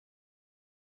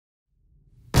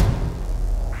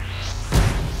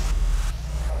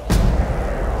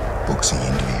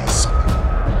siyindwezi.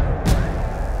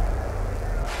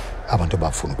 Abantu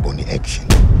bafuna ukubona i-action,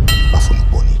 bafuna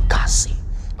ukubona igazi,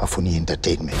 bafuna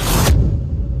i-entertainment.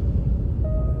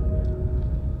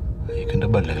 Ayikho into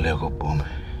ebalulekileyo kobomi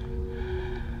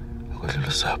ukudlula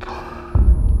usapho.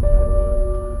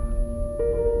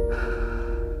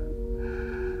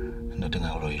 Indoda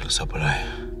engaloyili usapho layo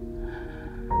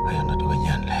ayondoda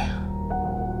okwenyani leyo.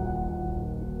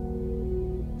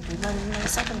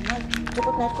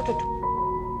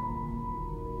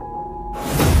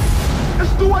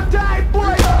 Let's do or die,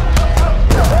 boy!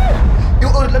 You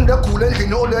all them that cool and you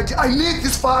know that I need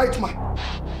this fight, man.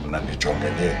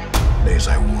 There's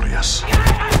a warriors.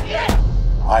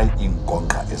 I in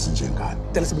Conga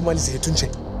esinjengani. Tell us about this tunche.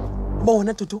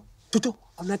 Bona tutu.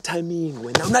 I'm not timing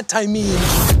when I'm not timing.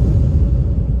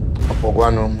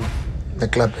 Apogwano the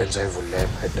club ends evule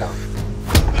head down.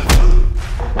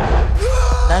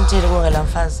 Nantile kungela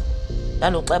mfazi.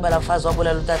 Nanoxeba la mfazi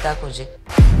wabulela utata akho nje.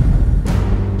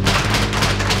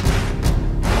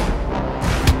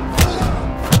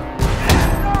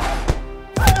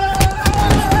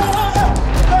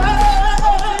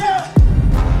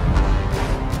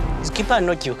 Skipper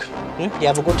no joke.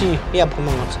 Yabo ukuthi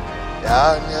iyaphuma ngothi.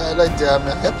 Ya, la jam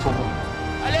yaphuma.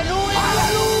 Hallelujah!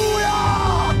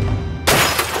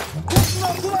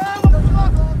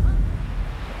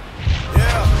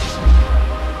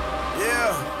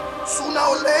 Yeah. Sooner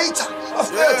or later,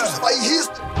 after to by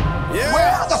history. Yeah.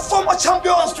 Where are the former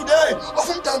champions today of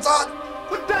Tanzania?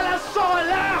 Kudala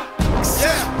sola.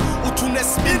 Yeah.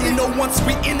 No once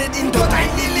we in it in the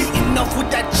daily. Enough with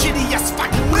that chitty ass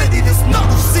fucking ready. This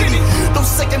knuckle city. Those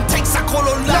second takes I call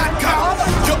a lockout.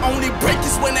 Your only break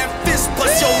is when that fist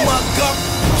bust your mug up.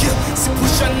 Yeah, see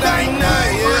push a 9-9.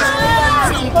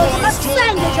 Yeah, them boys draw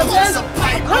arms, that's a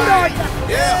pipeline.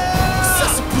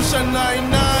 Yeah, see push a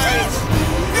 9-9.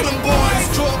 Them boys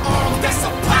draw arms, that's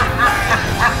a pipeline.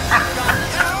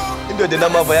 Indoda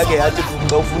namava yake yathi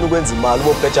xa ufuna ukwenza imali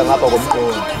ubophecha ngapha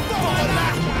komqondo.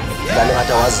 Dale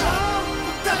ngathi awazi.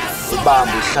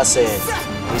 Ibambe ihlasele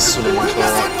isule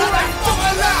lenhloko.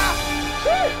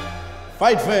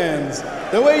 Fight fans,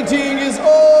 the waiting is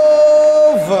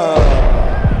over.